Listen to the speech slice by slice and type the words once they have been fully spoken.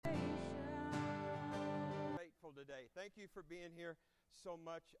today. Thank you for being here so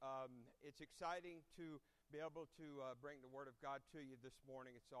much. It's exciting to be able to bring the Word of God to you this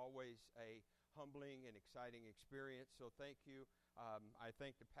morning. It's always a humbling and exciting experience, so thank you. I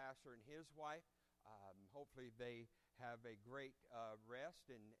thank the pastor and his wife. Hopefully they have a great rest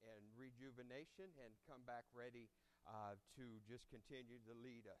and rejuvenation and come back ready to just continue to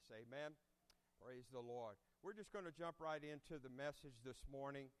lead us. Amen. Praise the Lord. We're just going to jump right into the message this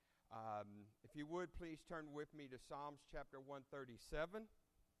morning. If you would, please turn with me to Psalms chapter 137.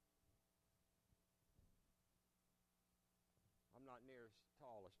 I'm not near as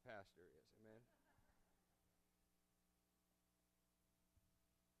tall as Pastor is, amen.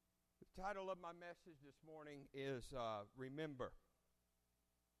 The title of my message this morning is Remember.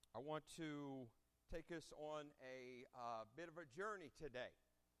 I want to take us on a bit of a journey today.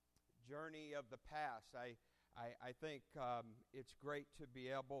 Journey of the past. I think it's great to be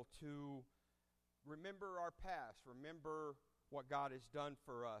able to remember our past, remember what God has done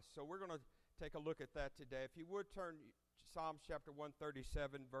for us. So we're going to take a look at that today. If you would turn to Psalms chapter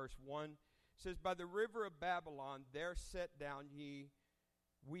 137, verse 1. It says, "By the river of Babylon there sat down ye,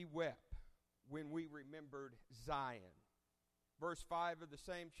 we wept, when we remembered Zion." Verse 5 of the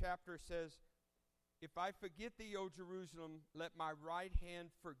same chapter says, "If I forget thee, O Jerusalem, let my right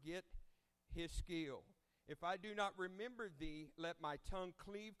hand forget his skill. If I do not remember thee, let my tongue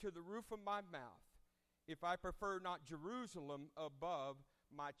cleave to the roof of my mouth. If I prefer not Jerusalem above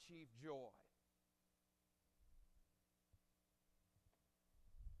my chief joy."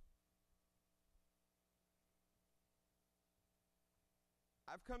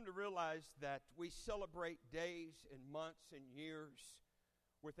 I've come to realize that we celebrate days and months and years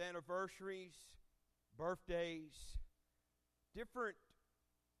with anniversaries, birthdays, different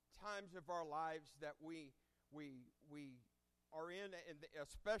times of our lives that we are in a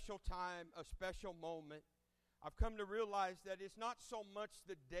special time, a special moment. I've come to realize that it's not so much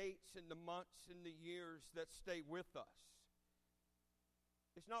the dates and the months and the years that stay with us.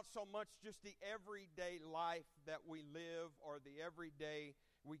 It's not so much just the everyday life that we live, or the everyday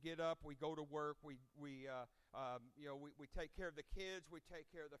we get up, we go to work, we take care of the kids, we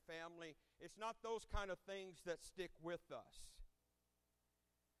take care of the family. It's not those kind of things that stick with us.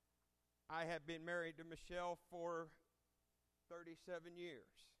 I have been married to Michelle for 37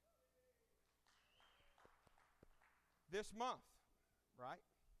 years. This month, right?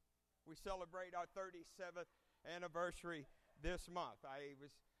 We celebrate our 37th anniversary this month.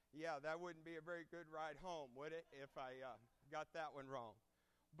 That wouldn't be a very good ride home, would it, if I got that one wrong.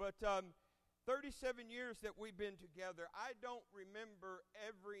 But 37 years that we've been together, I don't remember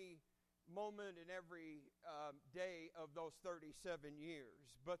every moment and every day of those 37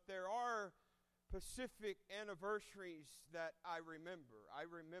 years. But there are specific anniversaries that I remember. I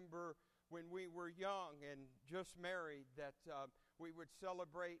remember when we were young and just married that we would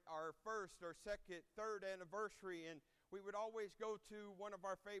celebrate our first or second, third anniversary, and we would always go to one of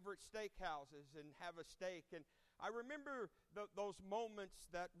our favorite steakhouses and have a steak. And I remember those moments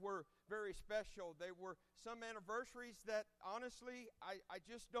that were very special. They were some anniversaries that, honestly, I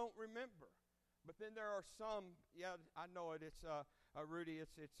just don't remember. But then there are some, I know it. It's Rudy,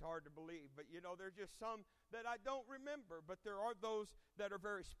 it's hard to believe. But, there's just some that I don't remember. But there are those that are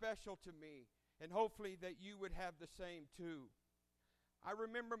very special to me. And hopefully that you would have the same too. I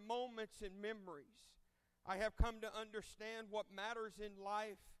remember moments and memories. I have come to understand what matters in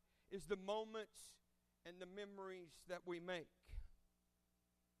life is the moments and the memories that we make.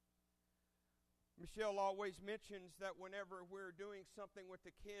 Michelle always mentions that whenever we're doing something with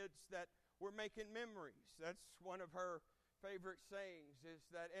the kids that we're making memories. That's one of her favorite sayings, is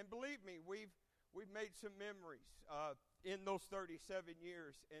that, and believe me, we've made some memories in those 37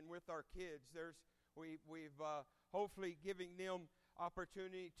 years, and with our kids. We've hopefully giving them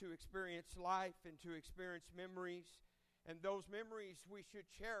opportunity to experience life and to experience memories. And those memories we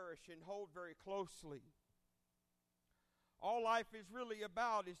should cherish and hold very closely. All life is really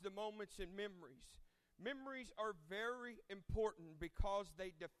about is the moments and memories. Memories are very important because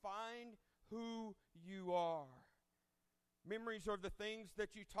they define who you are. Memories are the things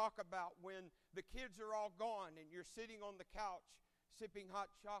that you talk about when the kids are all gone and you're sitting on the couch sipping hot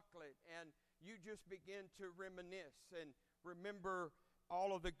chocolate and you just begin to reminisce and remember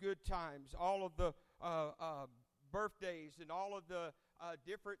all of the good times, all of the birthdays, and all of the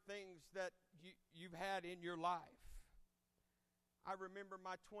different things that you've had in your life. I remember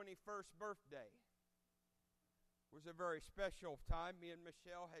my 21st birthday. It was a very special time. Me and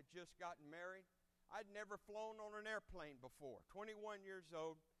Michelle had just gotten married. I'd never flown on an airplane before. 21 years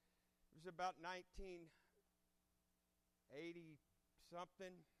old. It was about 1980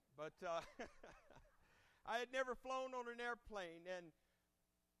 something. But I had never flown on an airplane. And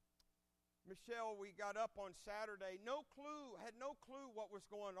Michelle, we got up on Saturday. Had no clue what was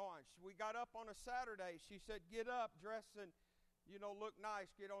going on. We got up on a Saturday. She said, get up, dress, and, look nice.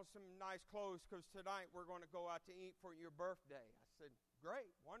 Get on some nice clothes because tonight we're going to go out to eat for your birthday. I said,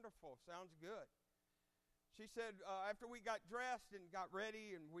 great, wonderful, sounds good. She said, after we got dressed and got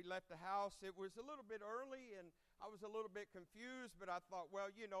ready and we left the house, it was a little bit early and I was a little bit confused, but I thought,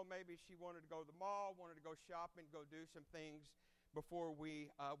 well, maybe she wanted to go to the mall, wanted to go shopping, go do some things before we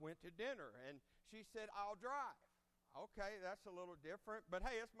went to dinner. And she said, I'll drive. Okay, that's a little different, but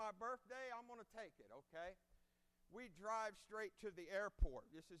hey, it's my birthday, I'm going to take it, okay? We drive straight to the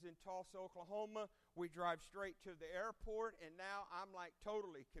airport. This is in Tulsa, Oklahoma. We drive straight to the airport, and now I'm like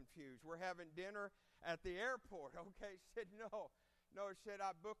totally confused. We're having dinner at the airport. Okay, she said, no, she said,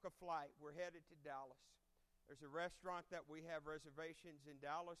 I book a flight. We're headed to Dallas. There's a restaurant that we have reservations in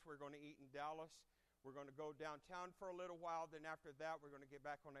Dallas. We're going to eat in Dallas. We're going to go downtown for a little while. Then after that, we're going to get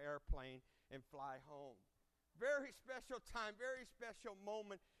back on the airplane and fly home. Very special time, very special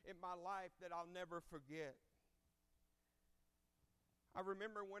moment in my life that I'll never forget. I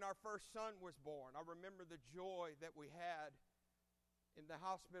remember when our first son was born. I remember the joy that we had in the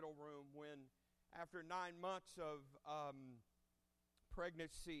hospital room when, after 9 months of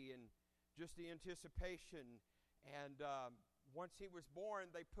pregnancy and just the anticipation, and once he was born,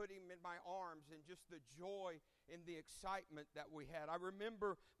 they put him in my arms, and just the joy and the excitement that we had. I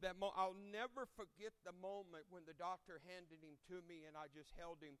remember that I'll never forget the moment when the doctor handed him to me and I just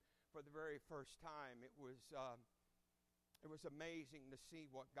held him for the very first time. It was amazing to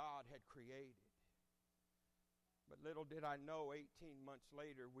see what God had created. But little did I know, 18 months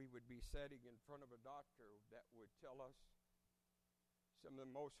later, we would be sitting in front of a doctor that would tell us some of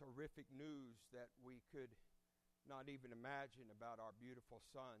the most horrific news that we could not even imagine about our beautiful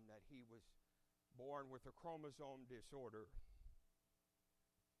son, that he was born with a chromosome disorder.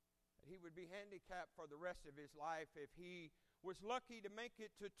 That he would be handicapped for the rest of his life. If he was lucky to make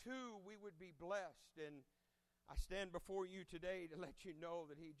it to 2, we would be blessed. And I stand before you today to let you know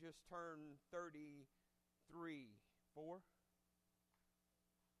that he just turned 33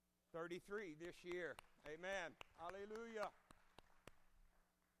 this year. Amen. Hallelujah.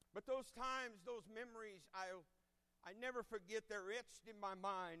 But those times, those memories, I never forget. They're etched in my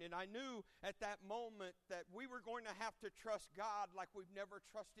mind. And I knew at that moment that we were going to have to trust God like we've never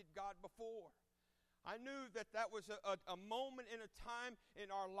trusted God before. I knew that was a moment in a time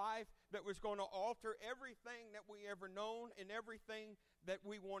in our life that was going to alter everything that we ever known and everything that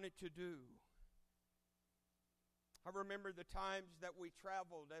we wanted to do. I remember the times that we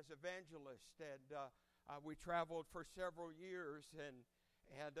traveled as evangelists, and we traveled for several years, and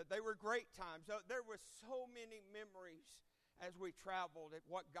they were great times. There were so many memories as we traveled at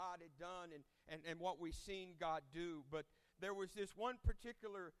what God had done and what we seen God do. But there was this one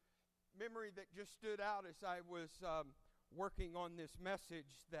particular memory that just stood out as I was working on this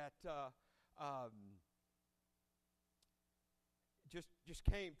message that just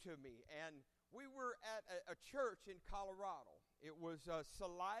came to me. And we were at a church in Colorado. It was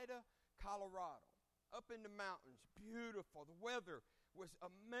Salida, Colorado, up in the mountains. Beautiful. The weather was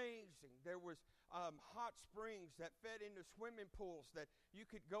amazing. There was hot springs that fed into swimming pools that you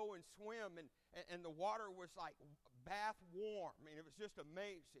could go and swim, and the water was like bath warm. I mean, it was just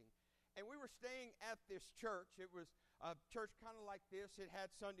amazing. And we were staying at this church. It was a church kind of like this. It had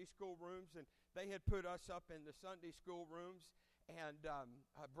Sunday school rooms, and they had put us up in the Sunday school rooms. And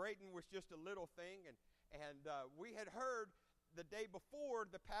Braden was just a little thing, and we had heard the day before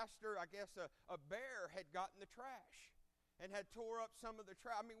the pastor, I guess a bear had gotten the trash and had tore up some of the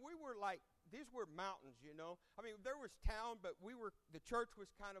trash. I mean, we were like, these were mountains, you know. I mean, there was town, but the church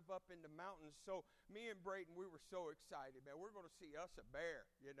was kind of up in the mountains. So me and Braden, we were so excited, man. We're going to see us a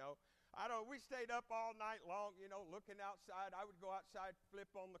bear, you know. We stayed up all night long, you know, looking outside. I would go outside, flip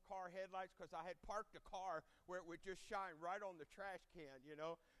on the car headlights, because I had parked the car where it would just shine right on the trash can, you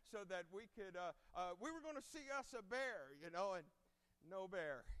know, so that we could, we were going to see us a bear, you know, and no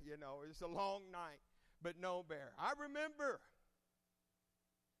bear, you know. It was a long night, but no bear. I remember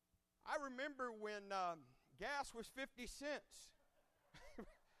when gas was 50 cents.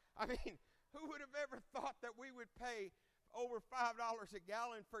 I mean, who would have ever thought that we would pay over $5 a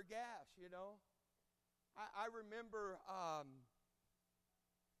gallon for gas, you know? I remember, I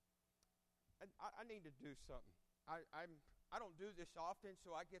need to do something. I don't do this often,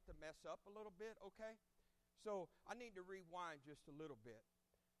 so I get to mess up a little bit, okay? So I need to rewind just a little bit,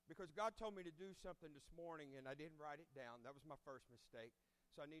 because God told me to do something this morning, and I didn't write it down. That was my first mistake,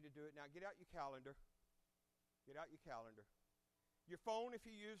 so I need to do it now. Get out your calendar. Get out your calendar. Your phone, if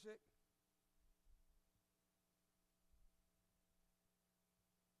you use it.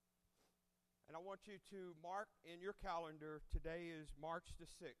 And I want you to mark in your calendar, today is March the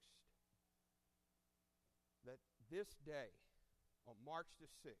 6th, that this day, on March the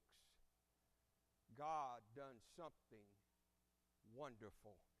 6th, God done something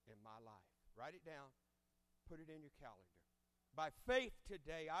wonderful in my life. Write it down. Put it in your calendar. By faith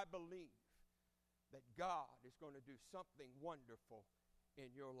today, I believe that God is going to do something wonderful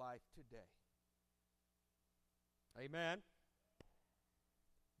in your life today. Amen.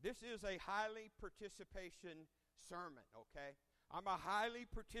 This is a highly participation sermon, okay? I'm a highly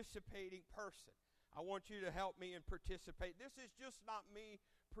participating person. I want you to help me and participate. This is just not me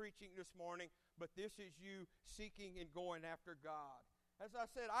preaching this morning, but this is you seeking and going after God. As I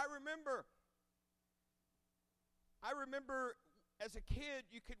said, I remember as a kid,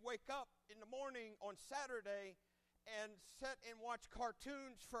 you could wake up in the morning on Saturday and sit and watch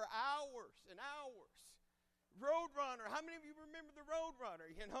cartoons for hours and hours. Roadrunner. How many of you remember the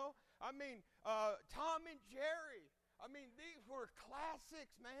Roadrunner, you know? I mean, Tom and Jerry. I mean, these were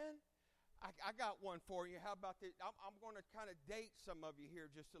classics, man. I got one for you. How about this? I'm going to kind of date some of you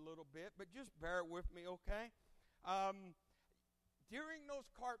here just a little bit, but just bear with me, okay? During those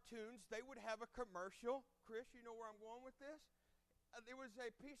cartoons, they would have a commercial. Chris, you know where I'm going with this? There was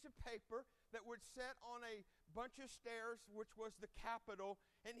a piece of paper that would set on a bunch of stairs, which was the Capitol,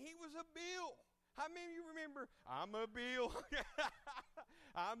 and he was a bill. How many of you remember, I'm a bill?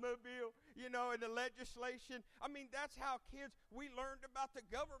 I'm a bill. You know, in the legislation. I mean, that's how kids, we learned about the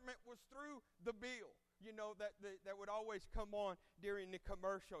government was through the bill. You know, that would always come on during the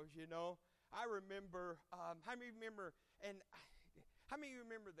commercials, you know. I remember, how many remember, and how many of you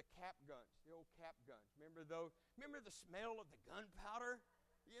remember the cap guns, the old cap guns? Remember those? Remember the smell of the gunpowder?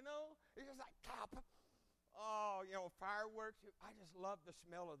 You know? It's just like pop. Oh, you know, fireworks. I just love the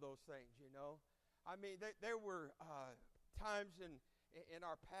smell of those things, you know. I mean, there were times in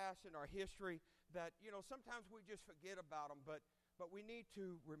our past, in our history, that, you know, sometimes we just forget about them, but we need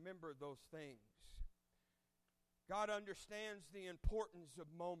to remember those things. God understands the importance of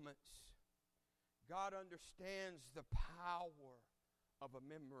moments. God understands the power of a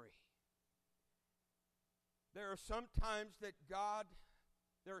memory. There are some things that God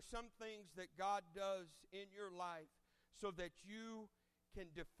does in your life so that you can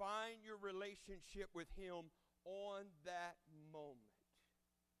define your relationship with Him on that moment.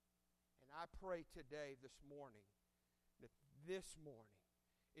 And I pray today, this morning, that this morning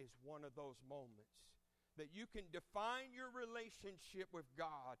is one of those moments that you can define your relationship with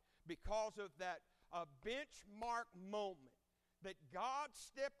God because of that benchmark moment that God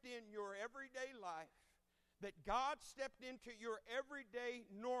stepped in your everyday life, that God stepped into your everyday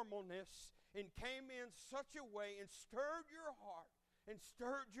normalness and came in such a way and stirred your heart and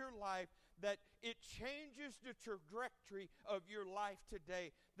stirred your life that it changes the trajectory of your life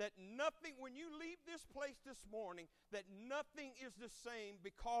today. That nothing, when you leave this place this morning, that nothing is the same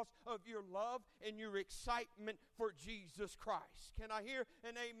because of your love and your excitement for Jesus Christ. Can I hear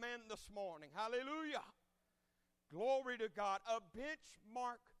an amen this morning? Hallelujah. Glory to God. A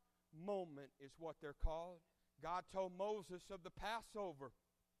benchmark moment is what they're called. God told Moses of the Passover.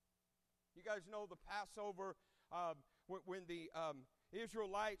 You guys know the Passover, when the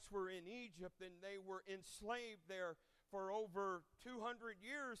Israelites were in Egypt and they were enslaved there for over 200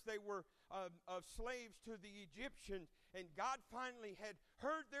 years. They were slaves to the Egyptians, and God finally had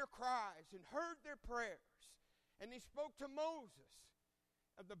heard their cries and heard their prayers, and He spoke to Moses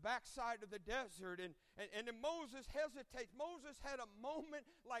at the backside of the desert, and then Moses hesitates. Moses had a moment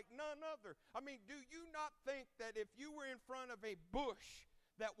like none other. I mean, do you not think that if you were in front of a bush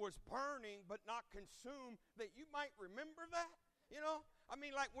that was burning but not consumed, that you might remember that? You know, I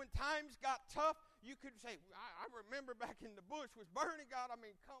mean, like when times got tough, you could say, I remember back in the bush was burning, God. I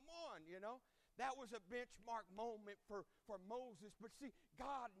mean, come on, you know. That was a benchmark moment for Moses. But see,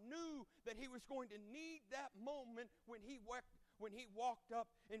 God knew that he was going to need that moment when he walked up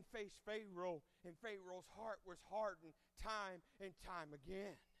and faced Pharaoh, and Pharaoh's heart was hardened time and time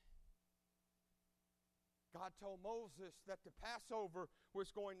again. God told Moses that the Passover was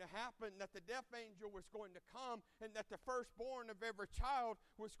going to happen, that the death angel was going to come, and that the firstborn of every child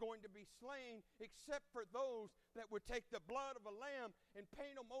was going to be slain, except for those that would take the blood of a lamb and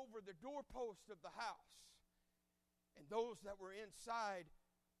paint them over the doorpost of the house. And those that were inside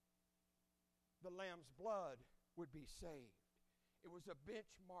the lamb's blood would be saved. It was a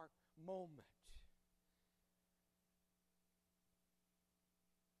benchmark moment.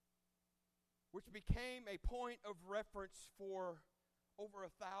 Which became a point of reference for over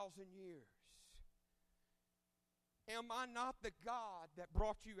 1,000 years. Am I not the God that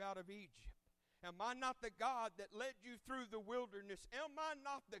brought you out of Egypt? Am I not the God that led you through the wilderness? Am I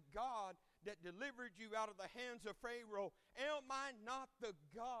not the God that delivered you out of the hands of Pharaoh? Am I not the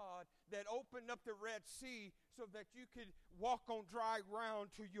God that opened up the Red Sea so that you could walk on dry ground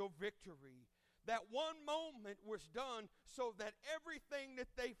to your victory? That one moment was done so that everything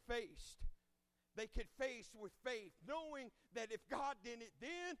that they faced, they could face with faith, knowing that if God did it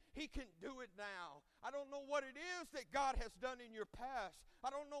then, He can do it now. I don't know what it is that God has done in your past. I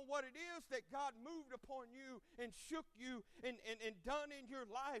don't know what it is that God moved upon you and shook you and done in your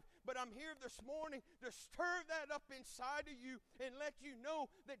life. But I'm here this morning to stir that up inside of you and let you know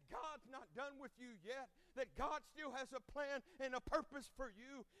that God's not done with you yet. That God still has a plan and a purpose for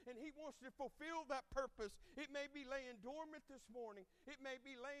you. And He wants to fulfill that purpose. It may be laying dormant this morning. It may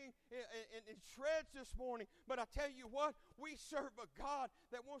be laying in shreds this morning. But I tell you what, we serve a God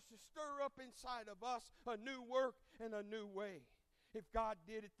that wants to stir up inside of us a new work and a new way. If God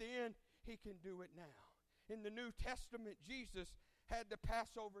did it then, He can do it now. In the New Testament, Jesus had the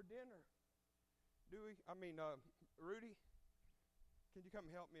Passover dinner. Rudy, can you come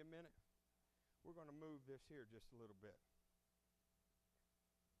help me a minute? We're going to move this here just a little bit.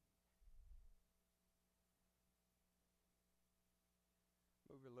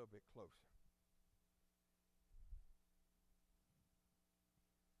 Move it a little bit closer.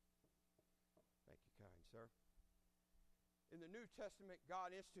 Thank you, kind sir. In the New Testament,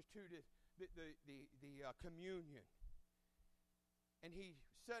 God instituted the communion. And He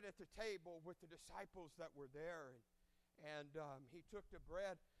sat at the table with the disciples that were there. And He took the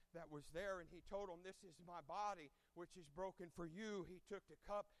bread that was there, and He told them, this is my body, which is broken for you. He took the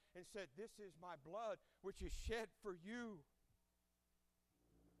cup and said, this is my blood, which is shed for you.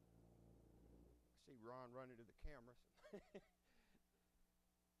 I see Ron running to the cameras.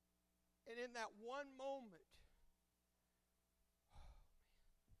 And in that one moment,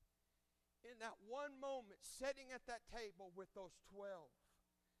 sitting at that table with those 12,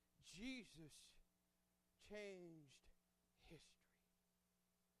 Jesus changed history.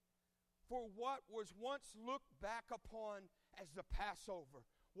 For what was once looked back upon as the Passover,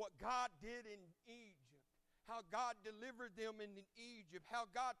 what God did in Egypt, how God delivered them in Egypt, how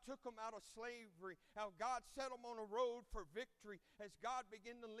God took them out of slavery, how God set them on a road for victory, as God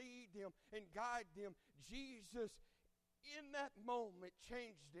began to lead them and guide them, Jesus, in that moment,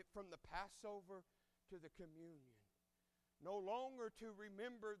 changed it from the Passover to the communion. No longer to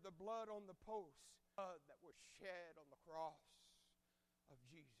remember the blood on the post, that was shed on the cross of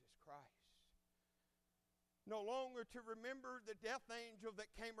Jesus Christ. No longer to remember the death angel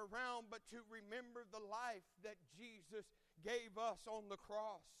that came around, but to remember the life that Jesus gave us on the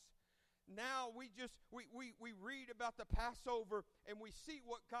cross. Now we read about the Passover and we see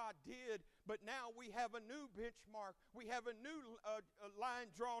what God did, but now we have a new benchmark. We have a new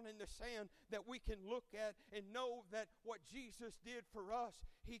line drawn in the sand that we can look at and know that what Jesus did for us,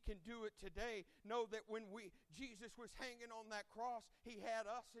 He can do it today. Know that when Jesus was hanging on that cross, He had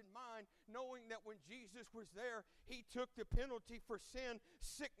us in mind, knowing that when Jesus was there, He took the penalty for sin,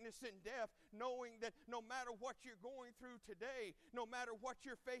 sickness, and death, knowing that no matter what you're going through today, no matter what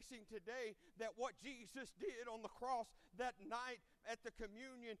you're facing today, that what Jesus did on the cross that night at the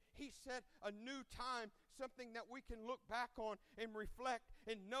communion, He set a new time, something that we can look back on and reflect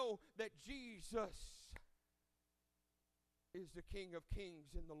and know that Jesus is the King of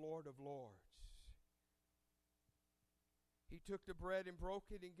Kings and the Lord of Lords. He took the bread and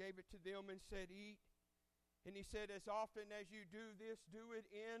broke it and gave it to them and said, eat. And He said, as often as you do this, do it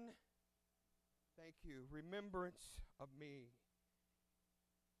in, thank you, remembrance of me.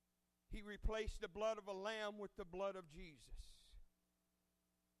 He replaced the blood of a lamb with the blood of Jesus.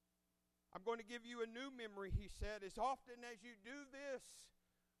 I'm going to give you a new memory, He said. As often as you do this,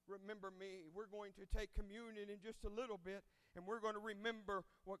 remember me. We're going to take communion in just a little bit, and we're going to remember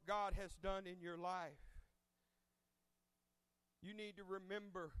what God has done in your life. You need to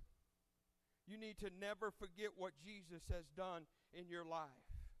remember. You need to never forget what Jesus has done in your life.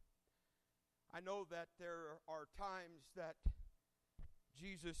 I know that there are times that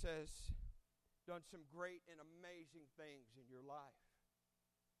Jesus has done some great and amazing things in your life.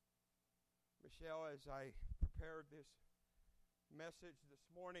 Michelle, as I prepared this message this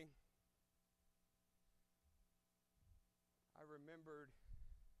morning, I remembered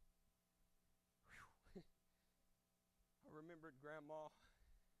Grandma.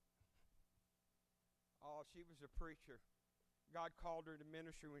 Oh, she was a preacher. God called her to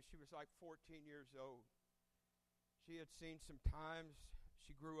ministry when she was like 14 years old. She had seen some times.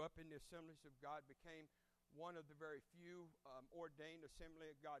 She grew up in the Assemblies of God, became one of the very few ordained Assembly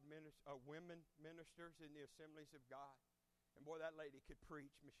of God women ministers in the Assemblies of God. And boy, that lady could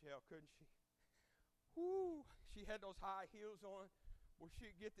preach, Michelle, couldn't she? Whoo! She had those high heels on, where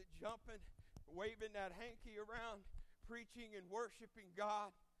she'd get to jumping, waving that hanky around, preaching and worshiping God.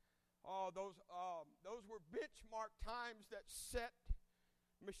 Oh, those were benchmark times that set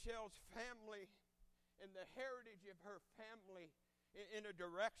Michelle's family and the heritage of her family in a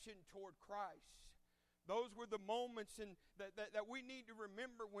direction toward Christ. Those were the moments that we need to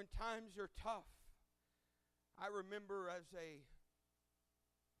remember when times are tough. I remember as a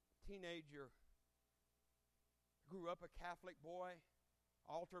teenager, grew up a Catholic boy,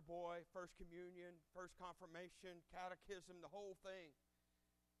 altar boy, first communion, first confirmation, catechism, the whole thing.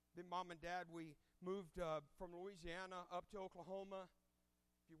 Then Mom and Dad, we moved from Louisiana up to Oklahoma.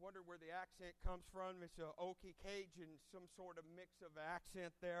 If you wonder where the accent comes from, it's a Okie Cajun, some sort of mix of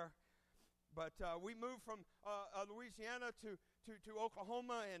accent there. But we moved from Louisiana to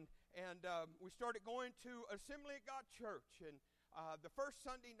Oklahoma, and we started going to Assembly of God Church. And the first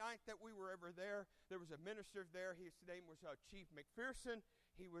Sunday night that we were ever there was a minister there. His name was Chief McPherson.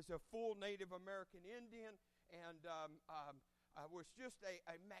 He was a full Native American Indian, and was just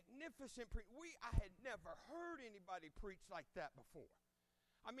a magnificent I had never heard anybody preach like that before.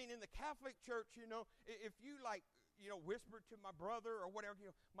 I mean, in the Catholic Church, if you whispered to my brother or whatever,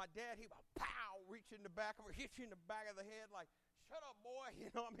 my dad, he would pow, reach in the back of her, hit you in the back of the head like, shut up, boy.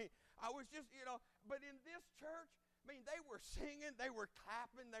 I was just, but in this church, they were singing, they were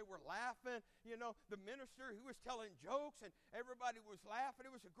clapping, they were laughing. The minister, he was telling jokes, and everybody was laughing.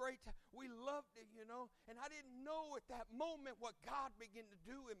 It was a great time. We loved it, And I didn't know at that moment what God began to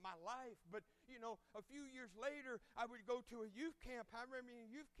do in my life. But, a few years later, I would go to a youth camp. I remember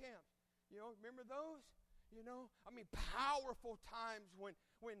in youth camps. Remember those? Powerful times when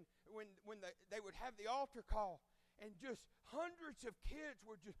they would have the altar call, and just hundreds of kids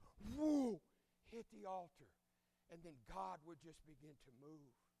would just, hit the altar. And then God would just begin to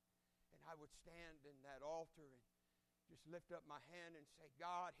move. And I would stand in that altar and just lift up my hand and say,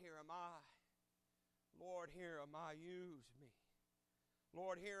 God, here am I. Lord, here am I. Use me.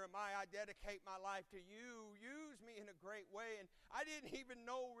 Lord, here am I. I dedicate my life to you. Use me in a great way. And I didn't even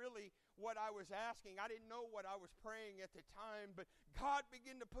know really what I was asking. I didn't know what I was praying at the time. But God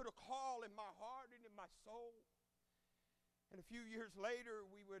began to put a call in my heart and in my soul. And a few years later,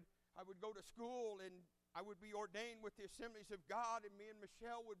 I would go to school, and I would be ordained with the Assemblies of God, and me and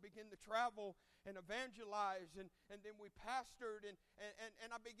Michelle would begin to travel and evangelize, and then we pastored, and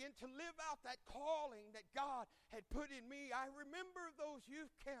I began to live out that calling that God had put in me. I remember those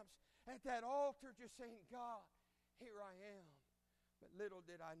youth camps at that altar just saying, God, here I am. But little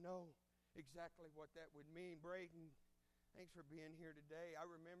did I know exactly what that would mean. Braden, thanks for being here today. I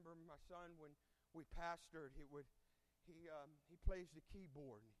remember my son when we pastored, he plays the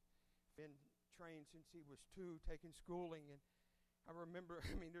keyboard. Been trained since he was 2, taking schooling, and I remember,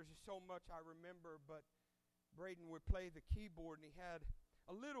 there's just so much I remember, but Braden would play the keyboard, and he had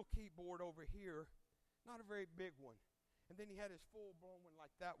a little keyboard over here, not a very big one, and then he had his full-blown one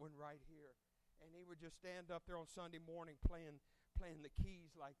like that one right here, and he would just stand up there on Sunday morning playing the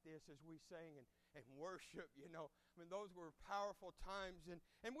keys like this as we sang and worship, those were powerful times,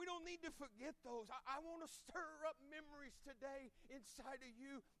 and we don't need to forget those. I want to stir up memories today inside of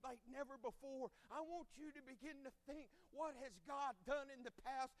you like never before. I want you to begin to think, what has God done in the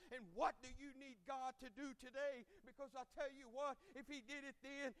past, and what do you need God to do today? Because I tell you what, if he did it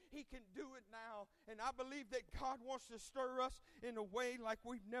then, he can do it now. And I believe that God wants to stir us in a way like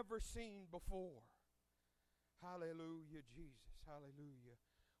we've never seen before. Hallelujah, Jesus. Hallelujah.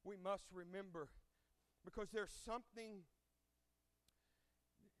 We must remember, because there are some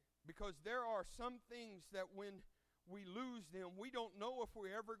things that when we lose them, we don't know if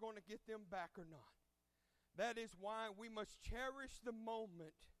we're ever going to get them back or not. That is why we must cherish the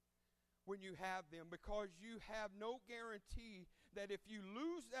moment when you have them, because you have no guarantee that if you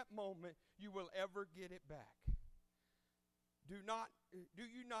lose that moment, you will ever get it back. Do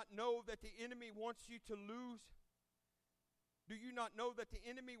you not know that the enemy wants you to lose? Do you not know that the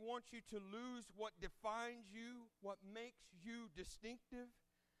enemy wants you to lose what defines you, what makes you distinctive?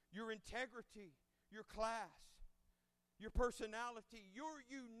 Your integrity, your class, your personality, your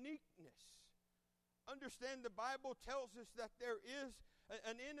uniqueness. Understand, the Bible tells us that there is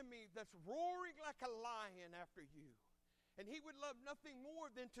an enemy that's roaring like a lion after you. And he would love nothing more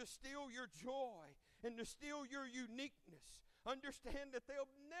than to steal your joy and to steal your uniqueness. Understand that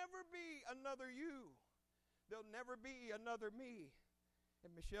there'll never be another you. There'll never be another me.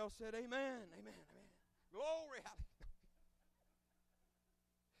 And Michelle said, amen, amen, amen. Glory, hallelujah.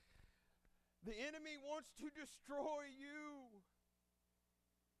 The enemy wants to destroy you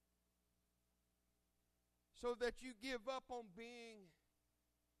so that you give up on being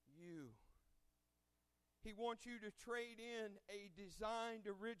you. He wants you to trade in a designed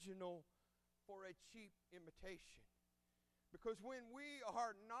original for a cheap imitation. Because when we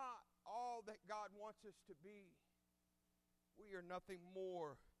are not all that God wants us to be, we are nothing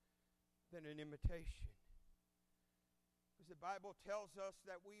more than an imitation. Because the Bible tells us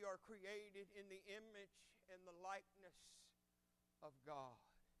that we are created in the image and the likeness of God.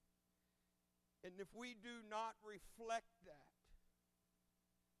 And if we do not reflect that,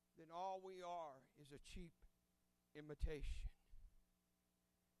 then all we are is a cheap imitation.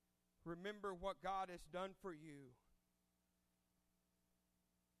 Remember what God has done for you.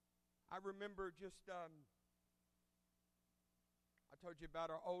 I remember just, I told you about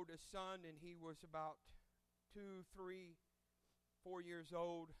our oldest son, and he was about 2, 3, 4 years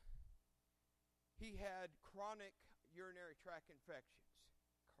old. He had chronic urinary tract infections.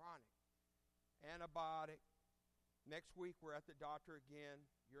 Chronic. Antibiotic. Next week we're at the doctor again.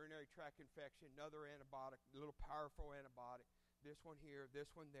 Urinary tract infection, another antibiotic, a little powerful antibiotic. This one here,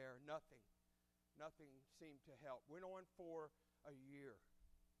 this one there. Nothing seemed to help. Went on for a year.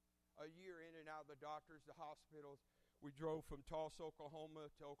 A year in and out of the doctors, the hospitals. We drove from Tulsa,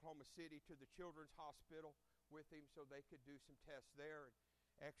 Oklahoma to Oklahoma City to the Children's Hospital with him so they could do some tests there and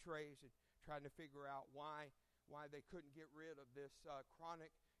x-rays and trying to figure out why they couldn't get rid of this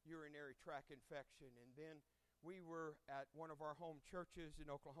chronic urinary tract infection. And then we were at one of our home churches in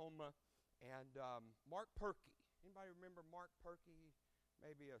Oklahoma, and Mark Perky. Anybody remember Mark Perky?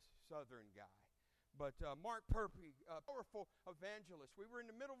 Maybe a southern guy. But Mark Perky, a powerful evangelist. We were in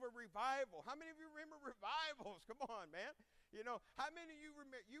the middle of a revival. How many of you remember revivals? Come on, man. You know, how many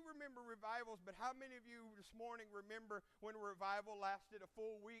of you remember revivals, but how many of you this morning remember when a revival lasted a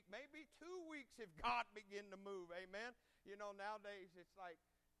full week, maybe 2 weeks if God began to move, amen? You know, nowadays it's like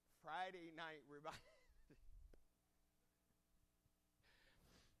Friday night revival.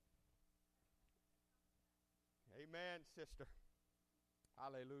 Amen, sister.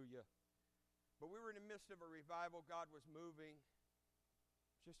 Hallelujah. But we were in the midst of a revival. God was moving.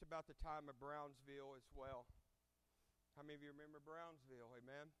 Just about the time of Brownsville as well. How many of you remember Brownsville?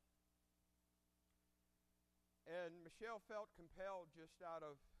 Amen. And Michelle felt compelled just out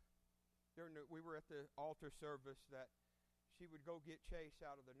of, we were at the altar service, that she would go get Chase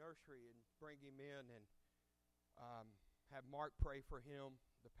out of the nursery and bring him in and have Mark pray for him.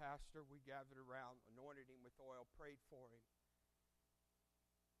 The pastor, we gathered around, anointed him with oil, prayed for him.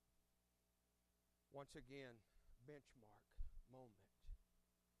 Once again, benchmark moment.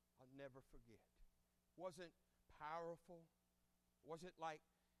 I'll never forget. Wasn't powerful. Wasn't like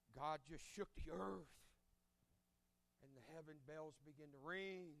God just shook the earth and the heaven bells began to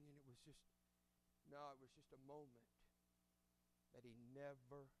ring, and it was just a moment that he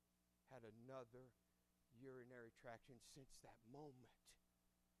never had another urinary traction since that moment.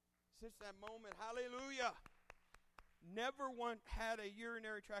 Since that moment, hallelujah, never had a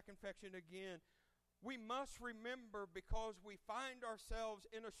urinary tract infection again. We must remember, because we find ourselves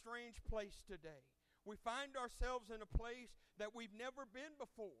in a strange place today. We find ourselves in a place that we've never been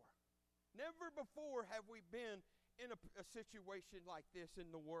before. Never before have we been in a situation like this in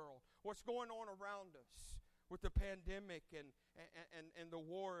the world. What's going on around us with the pandemic and the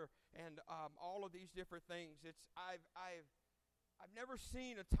war and all of these different things. I've never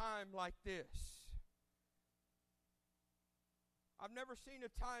seen a time like this. I've never seen a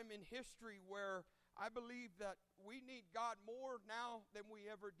time in history where I believe that we need God more now than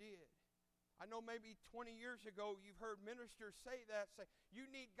we ever did. I know maybe 20 years ago you've heard ministers say you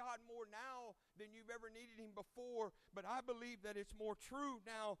need God more now than you've ever needed him before, but I believe that it's more true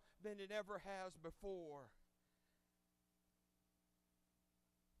now than it ever has before.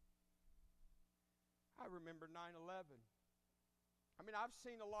 I remember 9/11. I mean, I've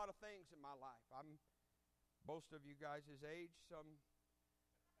seen a lot of things in my life. Most of you guys' age, some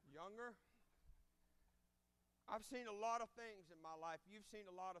younger. I've seen a lot of things in my life. You've seen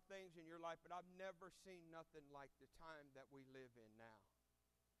a lot of things in your life, but I've never seen nothing like the time that we live in now.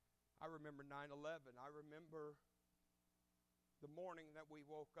 I remember 9/11. I remember the morning that we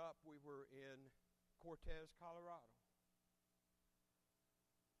woke up. We were in Cortez, Colorado.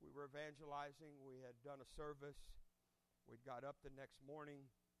 We were evangelizing. We had done a service. We got up the next morning.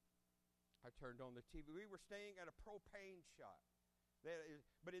 I turned on the TV. We were staying at a propane shop.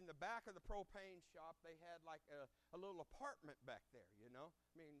 But in the back of the propane shop, they had like a little apartment back there, you know.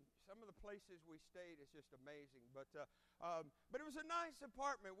 I mean, some of the places we stayed is just amazing. But it was a nice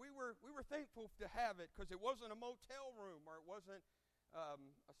apartment. We were thankful to have it because it wasn't a motel room or it wasn't a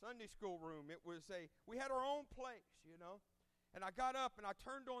Sunday school room. We had our own place, you know. And I got up and I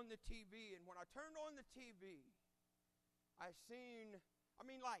turned on the TV. And when I turned on the TV,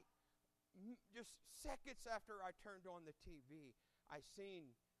 just seconds after I turned on the TV, I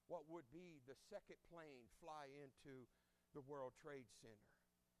seen what would be the second plane fly into the World Trade Center.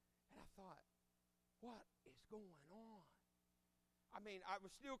 And I thought, what is going on? I mean, I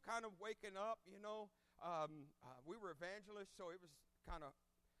was still kind of waking up, you know. We were evangelists, so it was kind of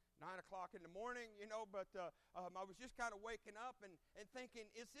 9 o'clock in the morning, you know, but I was just kind of waking up and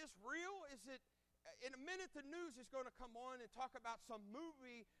thinking, is this real? Is it, in a minute the news is going to come on and talk about some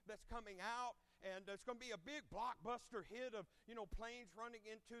movie that's coming out, and it's going to be a big blockbuster hit of, you know, planes running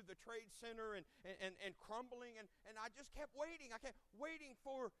into the Trade Center and crumbling, and I just kept waiting. I kept waiting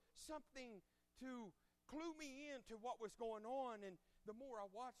for something to clue me in to what was going on, and the more I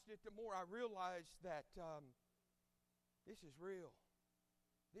watched it, the more I realized that this is real.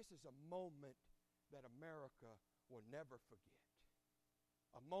 This is a moment that America will never forget.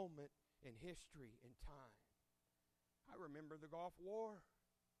 A moment in history and time. I remember the Gulf War.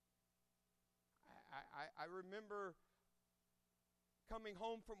 I remember coming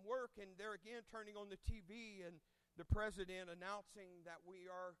home from work and there again turning on the TV and the president announcing that we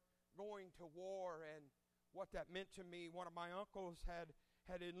are going to war, and what that meant to me. One of my uncles had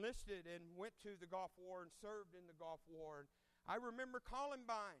enlisted and went to the Gulf War and served in the Gulf War. And I remember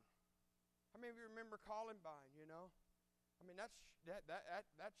Columbine. How many of you remember Columbine, you know? I mean, that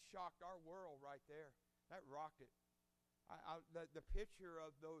shocked our world right there. That rocked it. The picture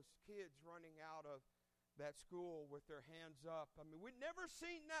of those kids running out of that school with their hands up. I mean, we'd never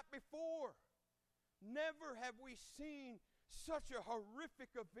seen that before. Never have we seen such a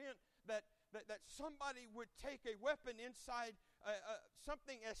horrific event that somebody would take a weapon inside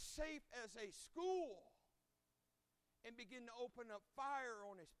something as safe as a school and begin to open up fire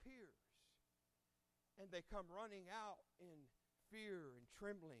on his peers. And they come running out in fear and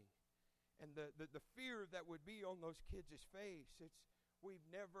trembling. And the fear that would be on those kids' face, we've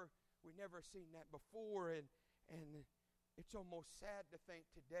never seen that before, and it's almost sad to think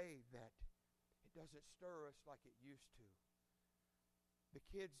today that it doesn't stir us like it used to. The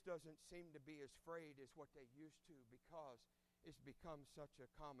kids doesn't seem to be as afraid as what they used to because it's become such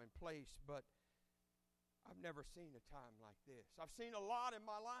a commonplace, but I've never seen a time like this. I've seen a lot in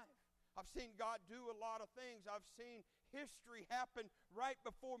my life. I've seen God do a lot of things. I've seen history happen right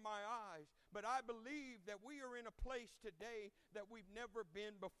before my eyes. But I believe that we are in a place today that we've never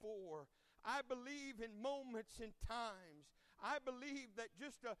been before. I believe in moments and times. I believe that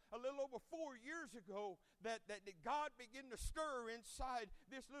just a little over 4 years ago that God began to stir inside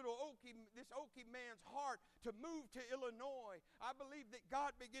this Okie man's heart to move to Illinois. I believe that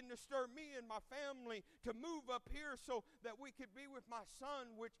God began to stir me and my family to move up here so that we could be with my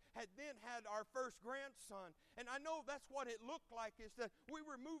son, which had then had our first grandson. And I know that's what it looked like, is that we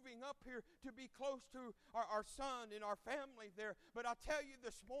were moving up here to be close to our son and our family there. But I tell you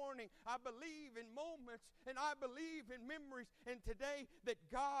this morning, I believe in moments and I believe in memories. And today that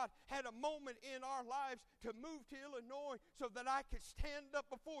God had a moment in our lives to move to Illinois so that I could stand up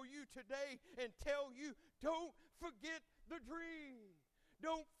before you today and tell you, don't forget the dream.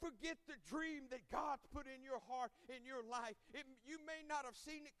 Don't forget the dream that God's put in your heart, in your life. You may not have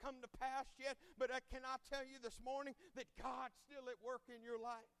seen it come to pass yet, but can I tell you this morning that God's still at work in your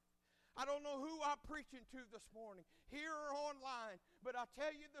life? I don't know who I'm preaching to this morning, here or online, but I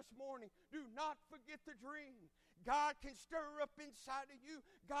tell you this morning, do not forget the dream. God can stir up inside of you.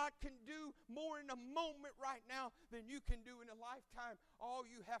 God can do more in a moment right now than you can do in a lifetime. All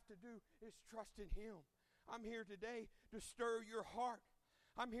you have to do is trust in Him. I'm here today to stir your heart.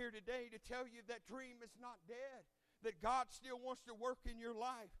 I'm here today to tell you that dream is not dead, that God still wants to work in your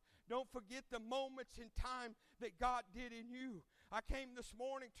life. Don't forget the moments in time that God did in you. I came this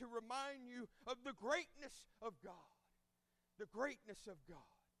morning to remind you of the greatness of God. The greatness of God.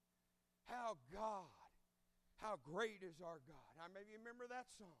 How great is our God. Now, maybe you remember that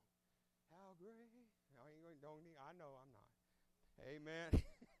song. How great. No, I know I'm not. Amen.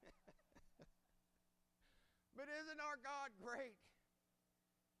 But isn't our God great?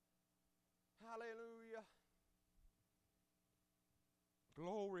 Hallelujah.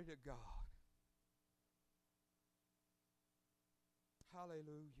 Glory to God.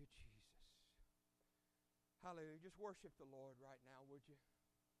 Hallelujah, Jesus. Hallelujah. Just worship the Lord right now, would you?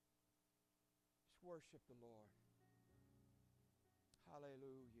 Just worship the Lord.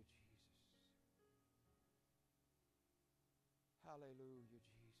 Hallelujah, Jesus. Hallelujah,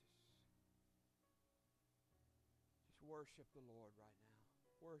 Jesus. Just worship the Lord right now.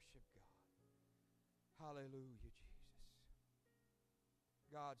 Worship God. Hallelujah, Jesus.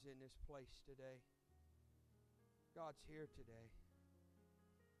 God's in this place today. God's here today.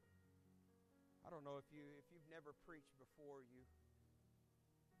 I don't know if you've never preached before, you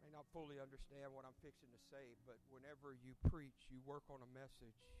may not not fully understand what I'm fixing to say, but whenever you preach, you work on a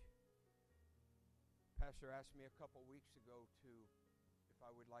message. Pastor asked me a couple weeks ago if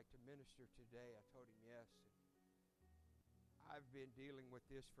I would like to minister today. I told him yes. I've been dealing with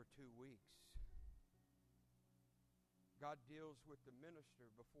this for 2 weeks. God deals with the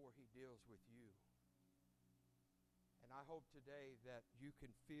minister before He deals with you. And I hope today that you can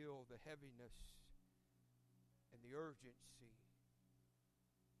feel the heaviness and the urgency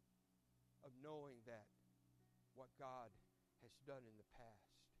of knowing that what God has done in the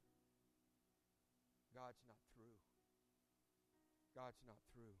past, God's not through. God's not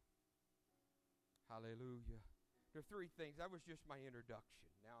through. Hallelujah. There are 3 things. That was just my introduction.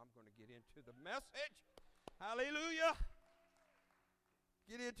 Now I'm going to get into the message. Hallelujah.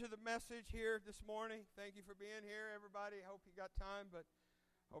 Get into the message here this morning. Thank you for being here, everybody. I hope you got time, but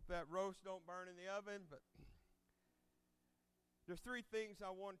hope that roast don't burn in the oven. But there's 3 things I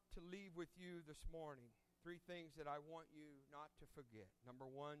want to leave with you this morning. 3 things that I want you not to forget. Number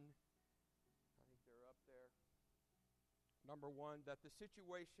 1, I think they're up there. Number 1, that the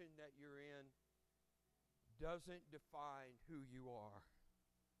situation that you're in doesn't define who you are.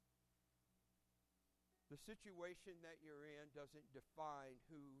 The situation that you're in doesn't define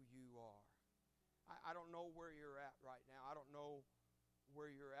who you are. I don't know where you're at right now. I don't know where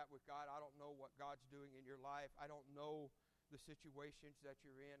you're at with God. I don't know what God's doing in your life. I don't know the situations that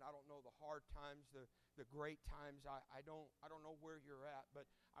you're in. I don't know the hard times, the great times. I don't know where you're at. But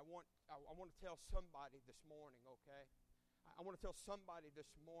I want to tell somebody this morning, okay? I want to tell somebody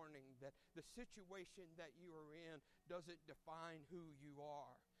this morning that the situation that you are in doesn't define who you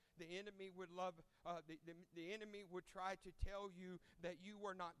are. The enemy would the enemy would try to tell you that you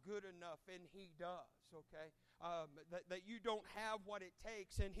are not good enough, and he does, okay? That you don't have what it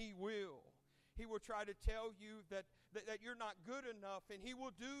takes, and he will. He will try to tell you that you're not good enough, and he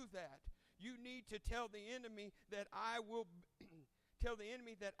will do that. You need to tell the enemy that I will tell the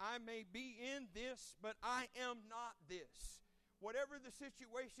enemy that I may be in this, but I am not this. Whatever the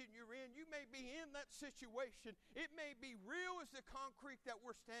situation you're in, you may be in that situation. It may be real as the concrete that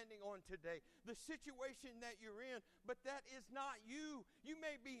we're standing on today. The situation that you're in, but that is not you. You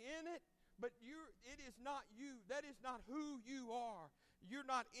may be in it, but it is not you. That is not who you are. You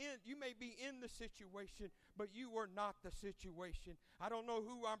may be in the situation, but you are not the situation. I don't know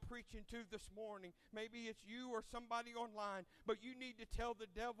who I'm preaching to this morning. Maybe it's you or somebody online, but you need to tell the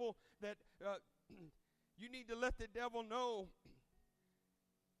devil that you need to let the devil know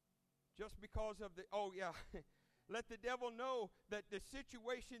just because of let the devil know that the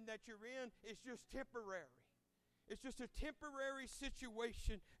situation that you're in is just temporary. It's just a temporary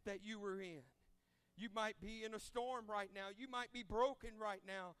situation that you are in. You might be in a storm right now. You might be broken right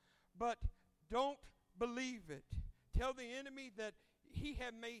now, but don't believe it. Tell the enemy that he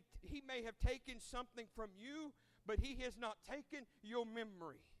may have taken something from you, but he has not taken your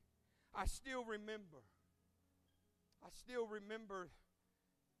memory. I still remember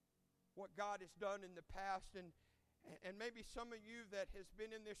what God has done in the past, and maybe some of you that has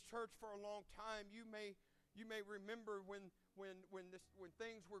been in this church for a long time, you may remember when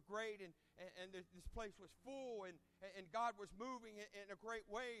things were great and this place was full and God was moving in a great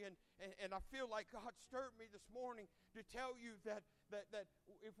way, and I feel like God stirred me this morning to tell you that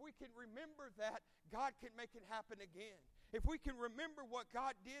if we can remember that, God can make it happen again. If we can remember what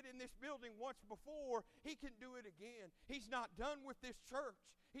God did in this building once before, He can do it again. He's not done with this church.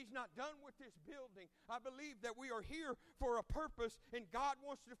 He's not done with this building. I believe that we are here for a purpose, and God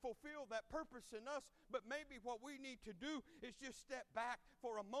wants to fulfill that purpose in us. But maybe what we need to do is just step back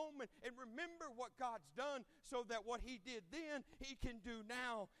for a moment and remember what God's done, so that what He did then, He can do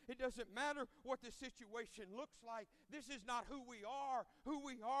now. It doesn't matter what the situation looks like. This is not who we are. Who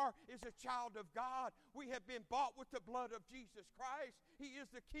we are is a child of God. We have been bought with the blood of Jesus Christ. He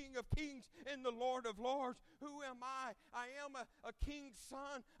is the King of kings and the Lord of lords. Who am I? I am a king's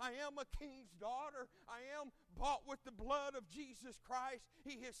son. I am a king's daughter. I am bought with the blood of Jesus Christ.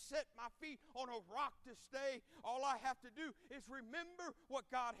 He has set my feet on a rock to stay. All I have to do is remember what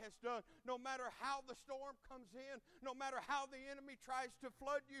God has done. No matter how the storm comes in, no matter how the enemy tries to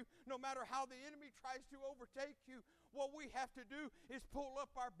flood you, no matter how the enemy tries to overtake you, what we have to do is pull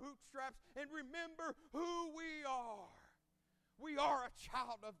up our bootstraps and remember who we are. We are a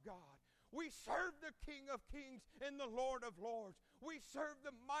child of God. We serve the King of kings and the Lord of lords. We serve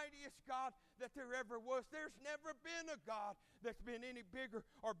the mightiest God that there ever was. There's never been a God that's been any bigger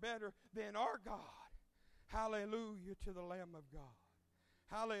or better than our God. Hallelujah to the Lamb of God.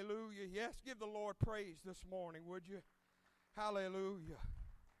 Hallelujah. Yes, give the Lord praise this morning, would you? Hallelujah.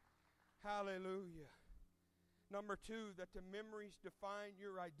 Hallelujah. Number two, that the memories define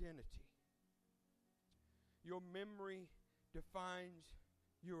your identity. Your memory defines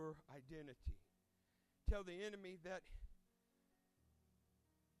your identity. Tell the enemy that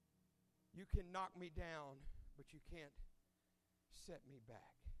you can knock me down, but you can't set me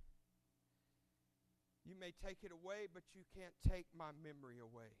back. You may take it away, but you can't take my memory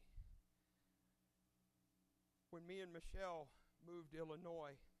away. When me and Michelle moved to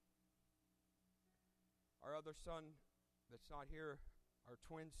Illinois, our other son that's not here, our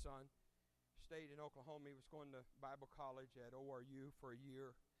twin son, stayed in Oklahoma. He was going to Bible college at ORU for a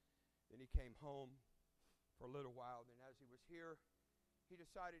year. Then he came home for a little while. Then as he was here, he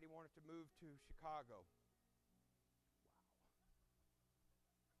decided he wanted to move to Chicago.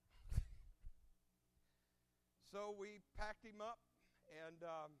 Wow. So we packed him up and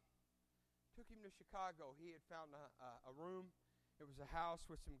took him to Chicago. He had found a room. It was a house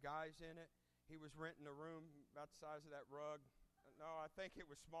with some guys in it. He was renting a room about the size of that rug. No, I think it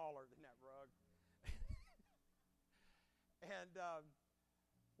was smaller than that rug. And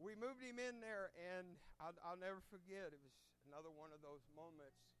we moved him in there, and I'll never forget. It was another one of those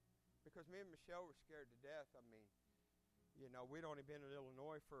moments because me and Michelle were scared to death. I mean, you know, we'd only been in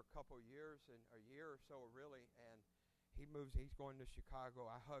Illinois for a couple of years, and a year or so really, and he's going to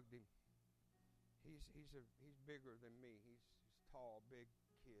Chicago. I hugged him. He's bigger than me. He's tall, big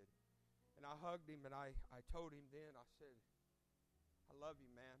kid. And I hugged him, and I told him then, I said, I love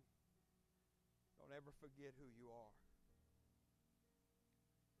you, man. Don't ever forget who you are.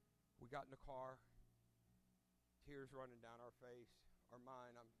 We got in the car, tears running down our face, or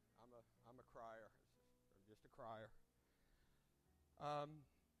mine. I'm a crier, or just a crier.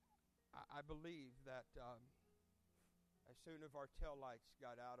 I believe that as soon as our taillights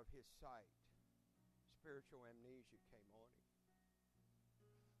got out of his sight, spiritual amnesia came on him.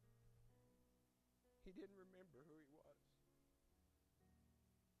 He didn't remember who he was.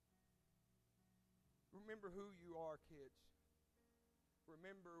 Remember who you are, kids.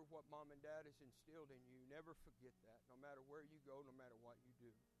 Remember what mom and dad has instilled in you. Never forget that, no matter where you go, no matter what you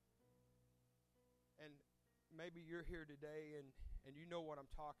do. And maybe you're here today and you know what I'm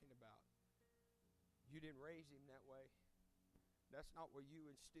talking about. You didn't raise him that way. That's not what you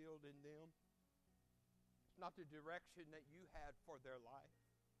instilled in them. It's not the direction that you had for their life.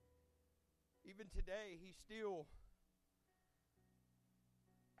 Even today, he still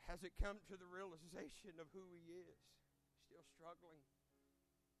hasn't come to the realization of who he is. Still struggling,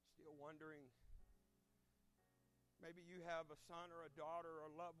 still wondering. Maybe you have a son or a daughter or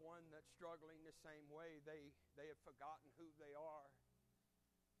a loved one that's struggling the same way. They have forgotten who they are.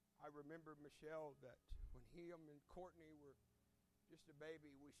 I remember, Michelle, that when him and Courtney were just a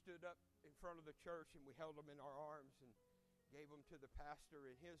baby, we stood up in front of the church and we held them in our arms and gave them to the pastor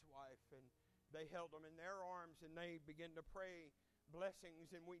and his wife, and they held them in their arms and they began to pray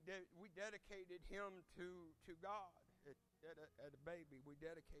blessings, and we dedicated him to God at a baby. We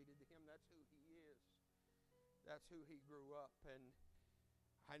dedicated to him. That's who he is. That's who he grew up. And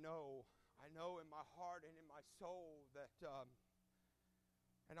I know in my heart and in my soul that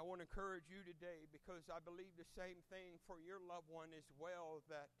and I want to encourage you today, because I believe the same thing for your loved one as well,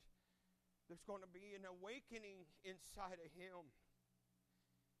 that there's going to be an awakening inside of him.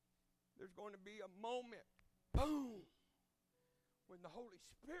 There's going to be a moment, boom, when the Holy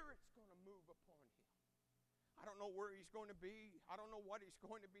Spirit's going to move upon him. I don't know where he's going to be. I don't know what he's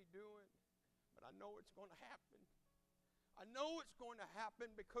going to be doing, but I know it's going to happen. I know it's going to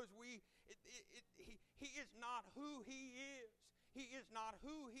happen because he is not who he is. He is not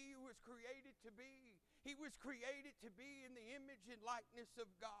who he was created to be. He was created to be in the image and likeness of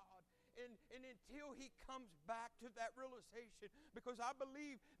God. And until he comes back to that realization, because I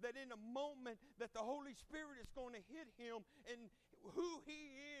believe that in a moment that the Holy Spirit is going to hit him, and who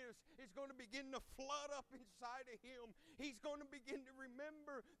he is going to begin to flood up inside of him. He's going to begin to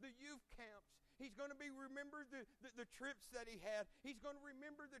remember the youth camps. He's going to remember the trips that he had. He's going to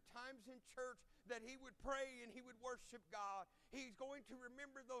remember the times in church that he would pray and he would worship God. He's going to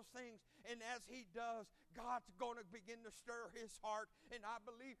remember those things. And as he does, God's going to begin to stir his heart. And I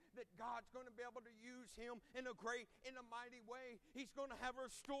believe that God's going to be able to use him in a great, in a mighty way. He's going to have a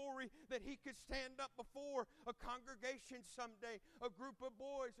story that he could stand up before a congregation someday, a group of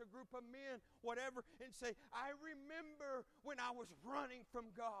boys, a group of men, whatever, and say, I remember when I was running from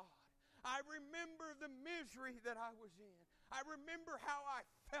God. I remember the misery that I was in. I remember how I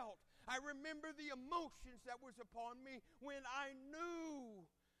felt. I remember the emotions that was upon me when I knew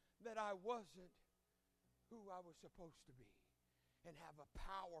that I wasn't who I was supposed to be. And have a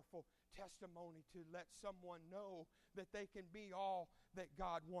powerful testimony to let someone know that they can be all that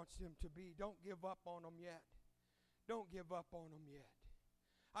God wants them to be. Don't give up on them yet. Don't give up on them yet.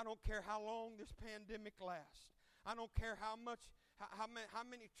 I don't care how long this pandemic lasts. I don't care how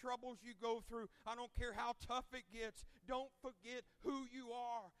many troubles you go through. I don't care how tough it gets. Don't forget who you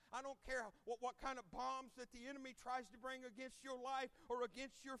are. I don't care what kind of bombs that the enemy tries to bring against your life or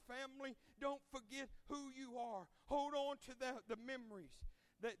against your family. Don't forget who you are. Hold on to the memories.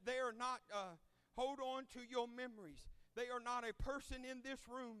 That they are not, hold on to your memories. They are not a person in this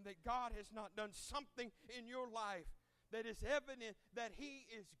room that God has not done something in your life that is evident that He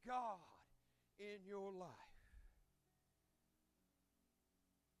is God in your life.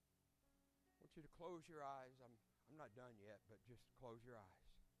 I want you to close your eyes. I'm not done yet, but just close your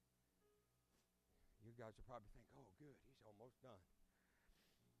eyes. You guys will probably think, oh, good, he's almost done.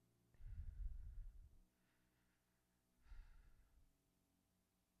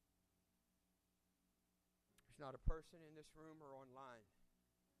 There's not a person in this room or online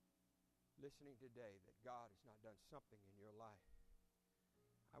listening today that God has not done something in your life.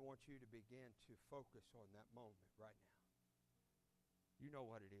 I want you to begin to focus on that moment right now. You know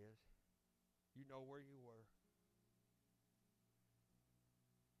what it is. You know where you were.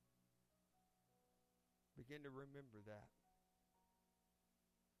 Begin to remember that.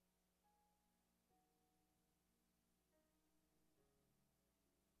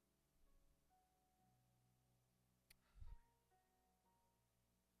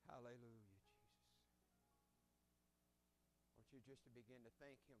 Hallelujah, Jesus. I want you just to begin to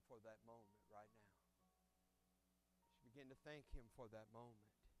thank Him for that moment right now. Just begin to thank Him for that moment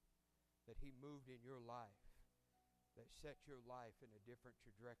that He moved in your life, that set your life in a different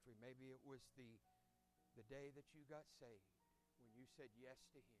trajectory. Maybe it was the day that you got saved, when you said yes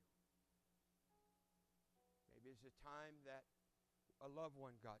to Him. Maybe it's a time that a loved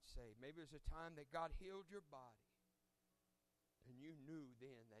one got saved. Maybe it was a time that God healed your body. And you knew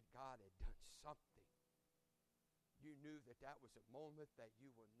then that God had done something. You knew that was a moment that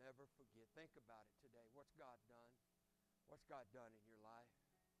you will never forget. Think about it today. What's God done? What's God done in your life?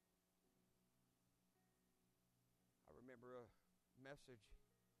 I remember a message.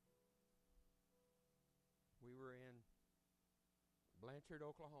 We were in Blanchard,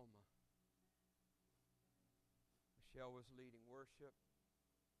 Oklahoma. Michelle was leading worship.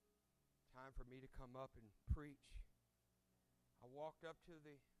 Time for me to come up and preach. I walked up to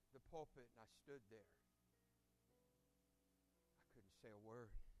the pulpit and I stood there. I couldn't say a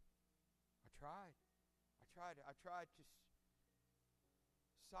word. I tried to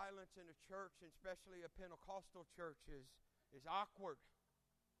silence in a church, and especially a Pentecostal church, is awkward.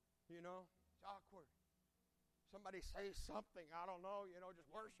 You know, it's awkward. Somebody say something, I don't know, just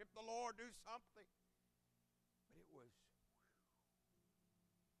worship the Lord, do something. But it was,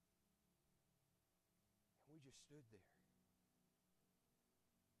 and we just stood there.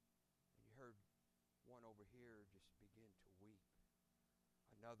 And you heard one over here just begin to weep.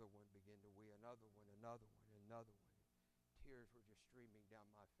 Another one began to weep, another one. Tears were just streaming down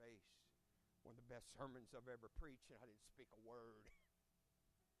my face. One of the best sermons I've ever preached, and I didn't speak a word.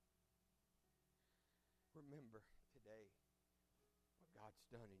 Remember today what God's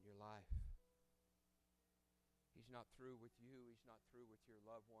done in your life. He's not through with you. He's not through with your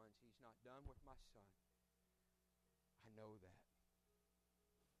loved ones. He's not done with my son. I know that.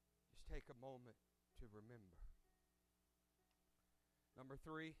 Just take a moment to remember. Number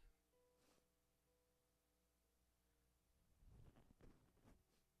 3.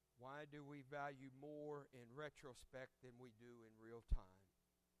 Why do we value more in retrospect than we do in real time?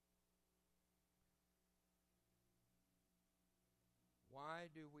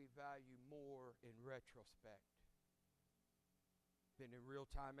 Why do we value more in retrospect than in real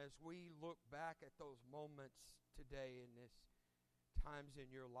time? As we look back at those moments today in this times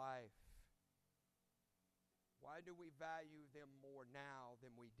in your life, why do we value them more now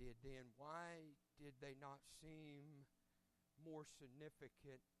than we did then? Why did they not seem more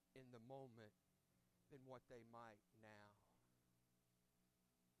significant in the moment than what they might now?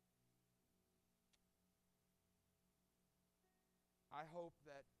 I hope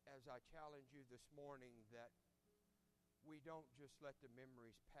that as I challenge you this morning that we don't just let the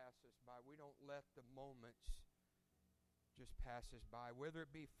memories pass us by. We don't let the moments just pass us by. Whether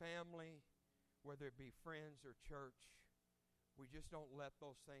it be family, whether it be friends or church, we just don't let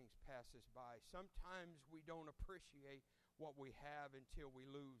those things pass us by. Sometimes we don't appreciate what we have until we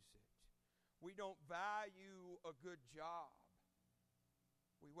lose it. We don't value a good job.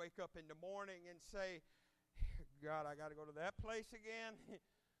 We wake up in the morning and say, God, I got to go to that place again.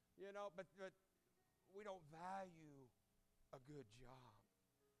 But we don't value a good job.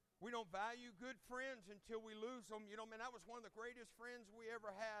 We don't value good friends until we lose them. Man, that was one of the greatest friends we ever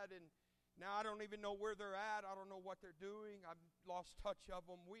had. And Now I don't even know where they're at. I don't know what they're doing. I've lost touch of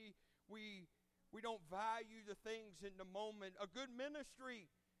them. We don't value the things in the moment. A good ministry,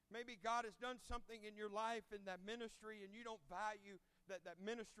 maybe God has done something in your life in that ministry, and you don't value that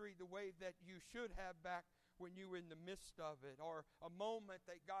ministry the way that you should have back when you were in the midst of it. Or a moment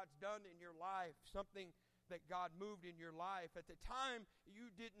that God's done in your life, something that God moved in your life. At the time,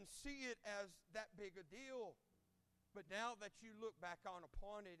 you didn't see it as that big a deal. But now that you look back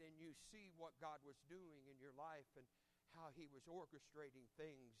upon it and you see what God was doing in your life and how He was orchestrating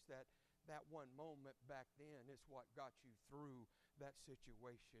things, that one moment back then is what got you through that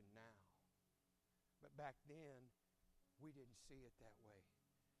situation now. But back then, we didn't see it that way.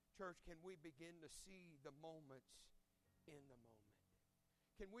 Church, can we begin to see the moments in the moment?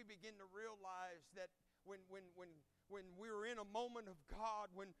 Can we begin to realize that when we're in a moment of God,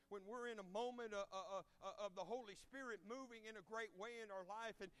 when we're in a moment of the Holy Spirit moving in a great way in our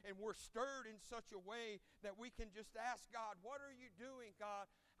life, and we're stirred in such a way that we can just ask God, what are you doing, God?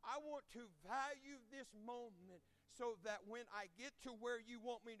 I want to value this moment so that when I get to where you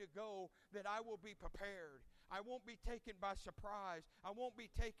want me to go, that I will be prepared. I won't be taken by surprise. I won't be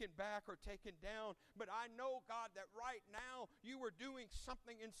taken back or taken down. But I know, God, that right now you are doing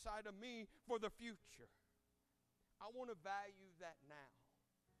something inside of me for the future. I want to value that now.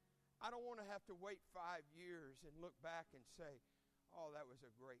 I don't want to have to wait 5 years and look back and say, oh, that was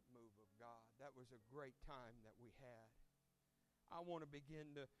a great move of God. That was a great time that we had. I want to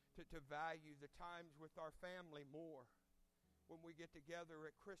begin to value the times with our family more when we get together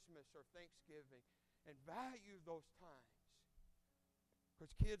at Christmas or Thanksgiving, and value those times.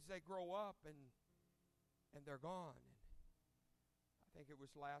 Because kids, they grow up and they're gone. And I think it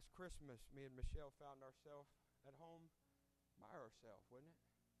was last Christmas me and Michelle found ourselves at home by ourselves, wasn't it?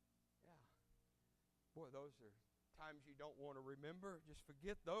 Yeah. Boy, those are times you don't want to remember. Just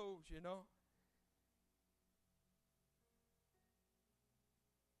forget those, you know.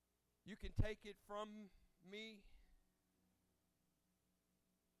 You can take it from me,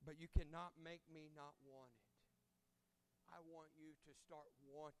 but you cannot make me not want it. I want you to start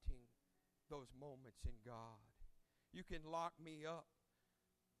wanting those moments in God. You can lock me up,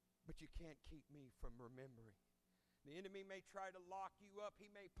 but you can't keep me from remembering. The enemy may try to lock you up.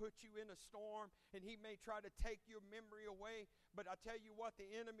 He may put you in a storm, and he may try to take your memory away. But I tell you what, the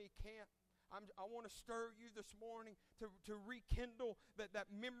enemy can't. I want to stir you this morning to rekindle that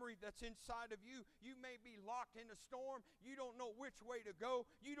memory that's inside of you. You may be locked in a storm. You don't know which way to go.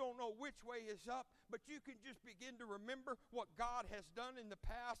 You don't know which way is up. But you can just begin to remember what God has done in the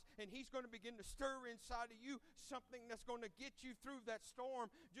past, and He's going to begin to stir inside of you something that's going to get you through that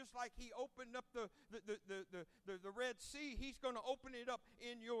storm. Just like He opened up the Red Sea, He's going to open it up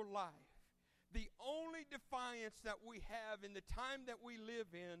in your life. The only defiance that we have in the time that we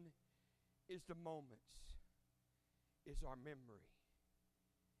live in is the moments, is our memory.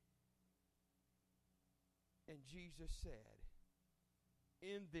 And Jesus said,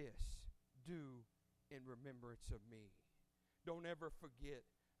 in this, do in remembrance of me. Don't ever forget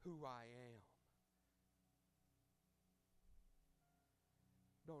who I am.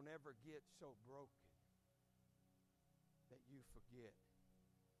 Don't ever get so broken that you forget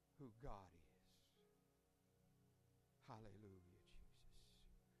who God is. Hallelujah.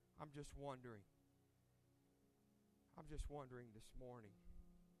 I'm just wondering this morning,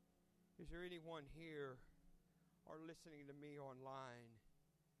 is there anyone here or listening to me online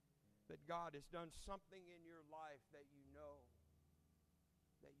that God has done something in your life that you know?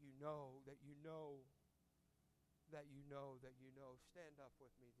 Stand up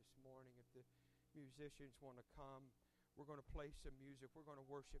with me this morning. If the musicians want to come, we're going to play some music. We're going to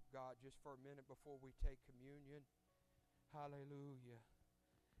worship God just for a minute before we take communion. Hallelujah.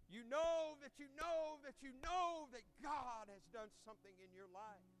 You know that God has done something in your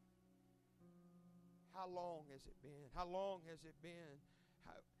life. How long has it been?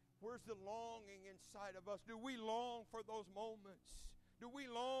 Where's the longing inside of us? Do we long for those moments? Do we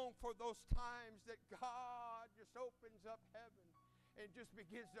long for those times that God just opens up heaven and just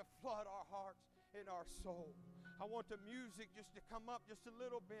begins to flood our hearts and our soul? I want the music just to come up just a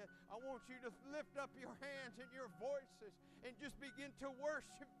little bit. I want you to lift up your hands and your voices and just begin to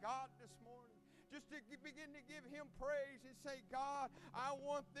worship God this morning. Just to begin to give Him praise and say, God, I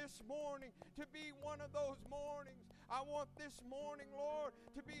want this morning to be one of those mornings. I want this morning, Lord,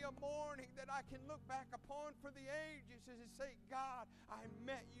 to be a morning that I can look back upon for the ages and say, God, I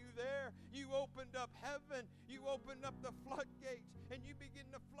met you there. You opened up heaven. You opened up the floodgates, and you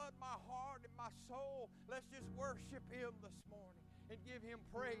begin to flood my heart and my soul. Let's just worship Him this morning and give Him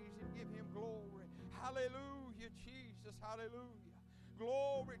praise and give Him glory. Hallelujah, Jesus. Hallelujah.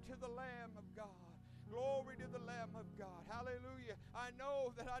 Glory to the Lamb of God. Glory to the Lamb of God. Hallelujah. I know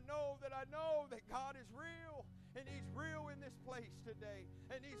that God is real. And He's real in this place today.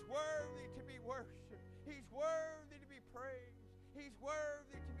 And He's worthy to be worshiped. He's worthy to be praised. He's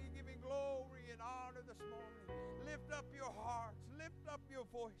worthy to be given glory and honor this morning. Lift up your hearts. Lift up your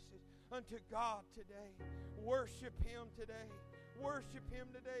voices unto God today. Worship Him today. Worship Him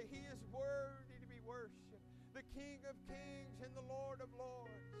today. He is worthy to be worshiped. The King of kings and the Lord of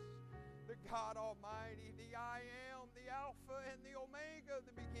lords. The God Almighty, the I am, the Alpha and the Omega,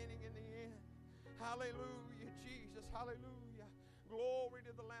 the beginning and the end. Hallelujah, Jesus, hallelujah. Glory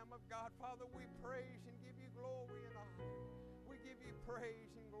to the Lamb of God. Father, we praise and give you glory and honor. We give you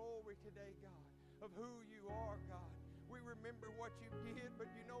praise and glory today, God, of who you are, God. We remember what you did,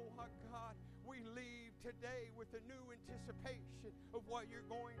 but you know what, God? We leave today with a new anticipation of what you're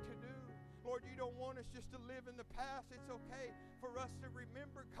going to do. Lord, you don't want us just to live in the past. It's okay for us to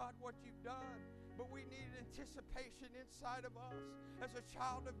remember, God, what you've done. But we need anticipation inside of us. As a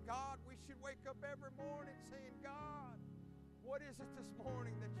child of God, we should wake up every morning saying, God, what is it this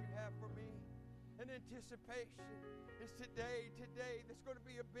morning that you have for me? An anticipation is today that's going to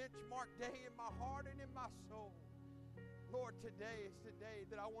be a benchmark day in my heart and in my soul. Lord, today is the day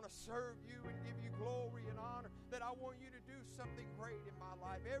that I want to serve you and give you glory and honor, that I want you to do something great in my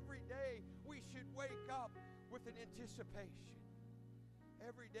life. Every day we should wake up with an anticipation.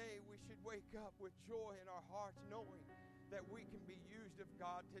 Every day we should wake up with joy in our hearts, knowing that we can be used of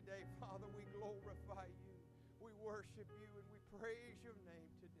God today. Father, we glorify you. We worship you and we praise your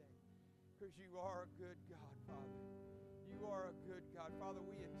name today, because you are a good God, Father. You are a good God. Father,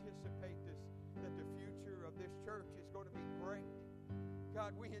 we anticipate that the future of this church is going to be great.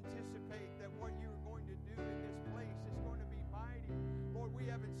 God, we anticipate that what you're going to do in this place is going to be mighty. Lord, we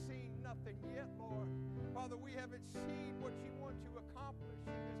haven't seen nothing yet, Lord. Father, we haven't seen what you want to accomplish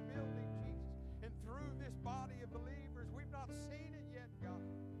in this building, Jesus. And through this body of believers, we've not seen it yet, God.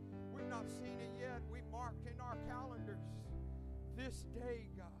 We've not seen it yet. We marked in our calendars this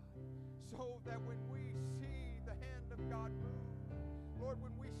day, God, so that when we see the hand of God move, Lord,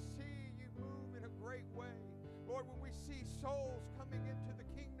 when we see you move in a great way, Lord, when we see souls coming into the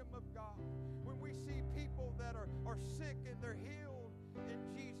kingdom of God, when we see people that are sick and they're healed in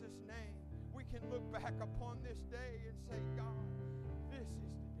Jesus' name, we can look back upon this day and say, God, this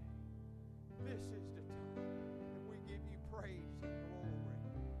is the day. This is the time that we give you praise and